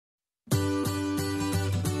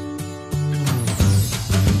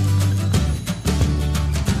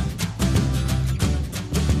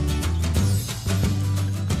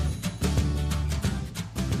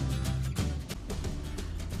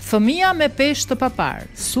Fëmija me peshë të paparë,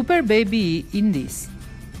 super baby i Indisë.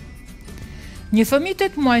 Një fëmijë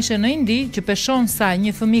 8 muajshe në Indi që peshon saj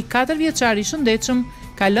një fëmijë 4 vjeçar i shëndetshëm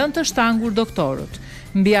ka lënë të shtangur doktorët,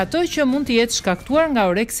 mbi atë që mund të jetë shkaktuar nga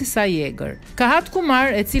oreksisa i egër. Kahat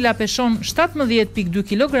Kumar, e cila peshon 17.2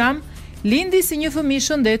 kg, lindi si një fëmijë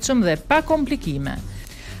shëndetshëm dhe pa komplikime.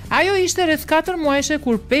 Ajo ishte rreth 4 muajshe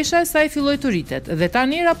kur pesha e saj filloi të rritet dhe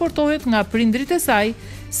tani raportohet nga prindrit e saj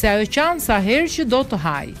se ajo qan sa herë që do të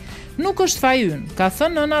haj. Nuk është faji ynë, ka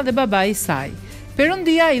thënë nëna dhe babai i saj.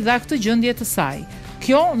 Perëndia i dha këtë gjendje të saj.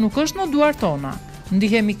 Kjo nuk është në duar tona.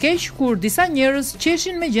 Ndihemi keq kur disa njerëz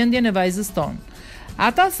qeshin me gjendjen e vajzës tonë.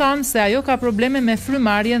 Ata thanë se ajo ka probleme me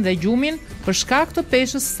frymarrjen dhe gjumin për shkak të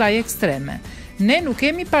peshës së saj ekstreme. Ne nuk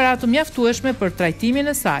kemi para të mjaftueshme për trajtimin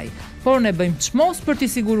e saj, por ne bëjmë çmos për t'i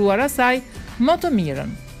siguruar asaj më të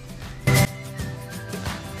mirën.